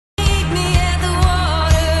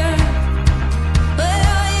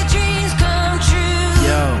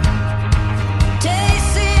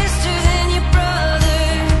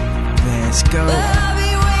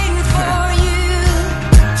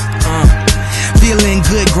feeling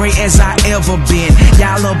good, great as I ever been.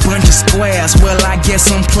 Y'all a bunch of squares, well I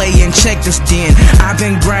guess I'm playing checkers then. I've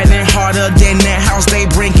been grinding harder than that house they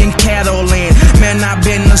bringing cattle in. Man, I've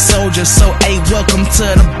been a soldier, so hey, welcome to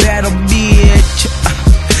the battle, bitch.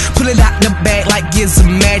 Pull it out the bag like it's a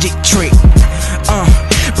magic trick.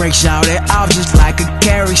 Break y'all that off just like a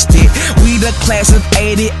carry stick. We the class of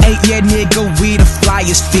 88, yeah nigga, we the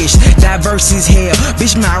flyest fish. Diverse as hell,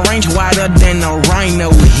 bitch, my range wider than a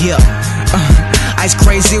rhino here. Ice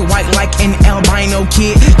crazy white like an albino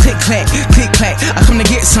kid. Click clack, I come to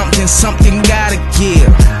get something, something gotta give.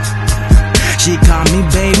 She call me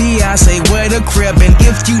baby, I say where the crib. And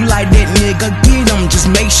if you like that nigga, get him, just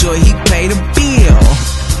make sure he pay the bill.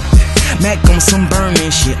 Mac on some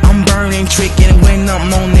burning shit, I'm burning, tricking when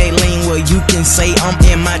I'm on that lane. Well, you can say I'm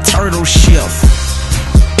in my turtle shift.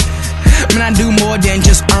 Man, I do more than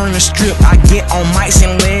just earn a strip. I get on mics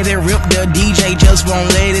and let it rip. The DJ just won't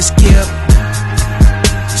let it skip.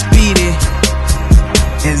 Speedy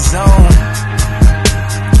and Zone,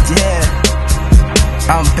 yeah,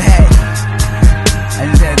 I'm back. I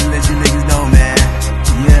just had to let you niggas know, man.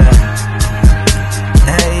 Yeah.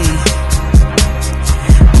 Hey,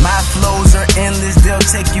 my flows are endless, they'll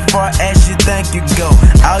take you far as you think you go.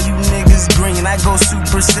 All you niggas green, I go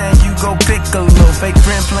Super Saiyan, you go Piccolo. Fake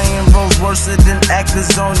friend playing roles worse than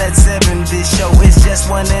actors on that 70s show. It's just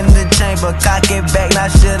one in the chamber, cock it back, now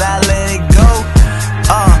should I let it go?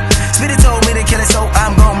 Speedy told me to kill it, so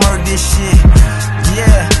I'm gon' murder this shit.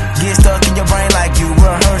 Yeah, get stuck in your brain like you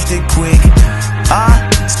rehearsed it quick.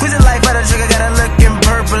 Squeeze it like butter sugar, got it looking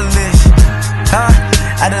purplish.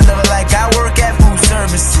 I don't love it like I work at food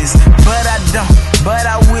services, but I don't, but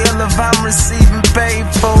I will if I'm receiving paid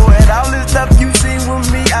for it. All this stuff you seen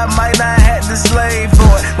with me, I might not have to slave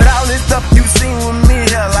for it, but all this stuff you seen with me,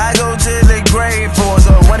 hell, I go to the grave for it.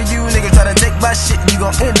 So one of you niggas try to take my shit, you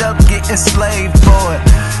gon' end up getting slaved for it.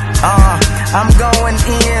 I'm going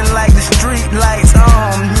in like the street lights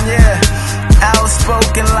on, yeah.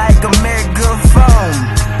 Outspoken like a megaphone.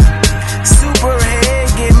 Superhead,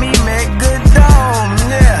 give me mega dome,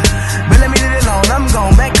 yeah. But let me leave it alone, I'm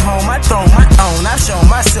going back home. I throw my own, I've shown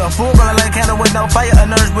myself. Full gonna let a candle with no fire, a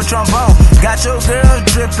nurse with trombone. Got your girl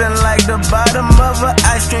dripping like the bottom of an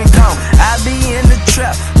ice cream cone. I be in the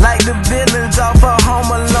trap like the villains off of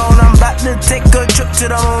Home Alone. I'm about to take a trip to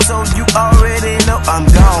the moon, so you already know I'm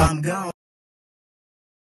gone.